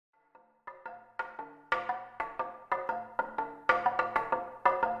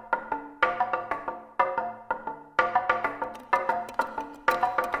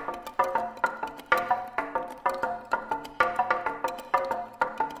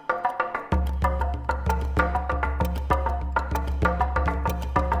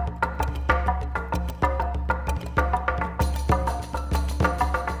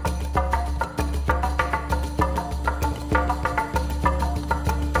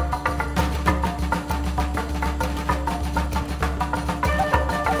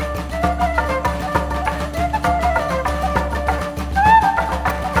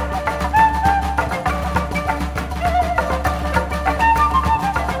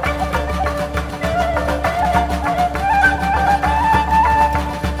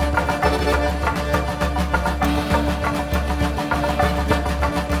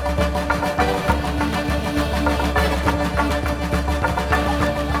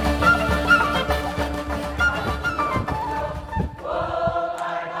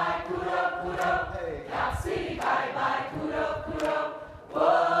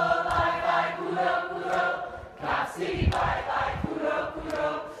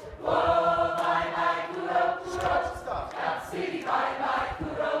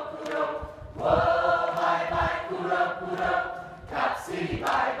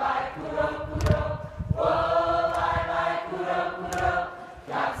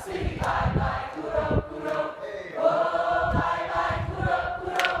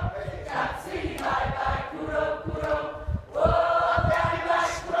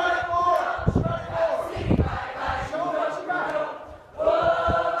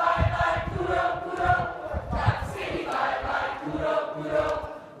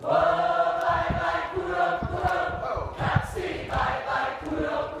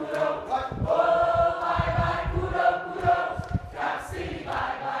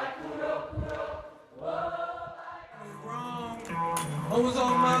was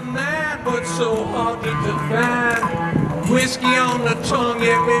on my mind, but so hard to define. Whiskey on the tongue,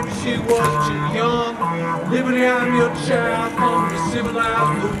 yeah, maybe she was too young. Liberty, I'm your child from the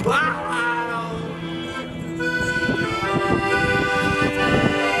civilized world.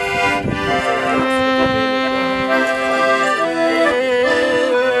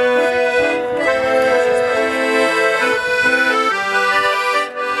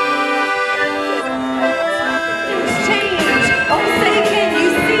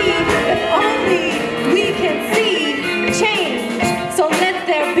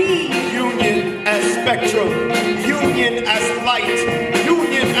 Union as light,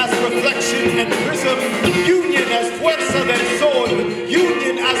 union as reflection and prism, union as fuerza del sol,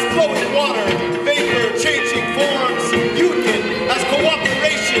 union as flowing water, vapor changing forms, union as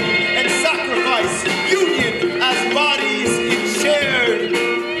cooperation and sacrifice, union as bodies in shared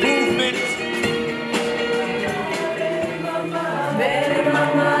movement. Baby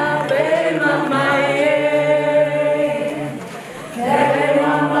mama, baby mama, yeah. Baby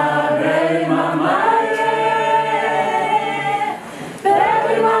mama, baby mama.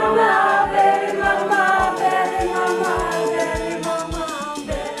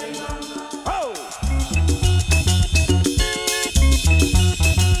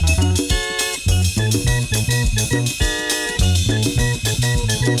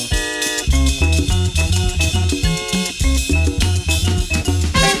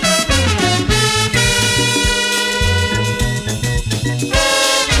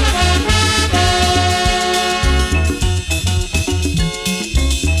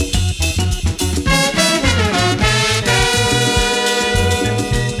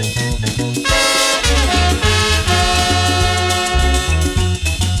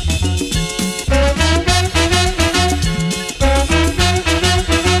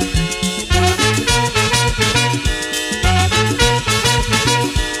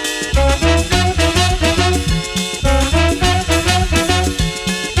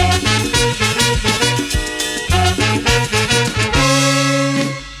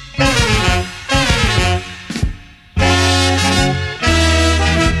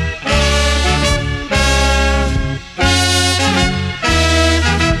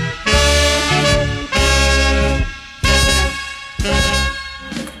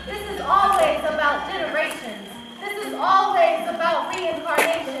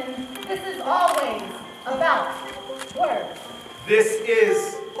 This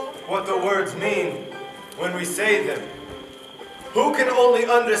is what the words mean when we say them. Who can only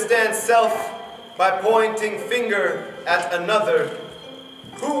understand self by pointing finger at another?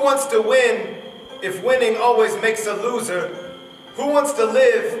 Who wants to win if winning always makes a loser? Who wants to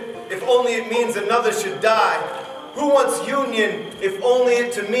live if only it means another should die? Who wants union if only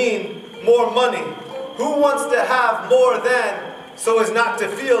it to mean more money? Who wants to have more than so as not to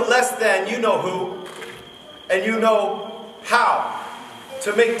feel less than? You know who. And you know how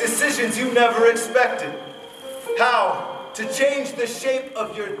to make decisions you never expected. How to change the shape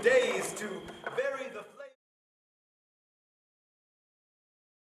of your days to vary the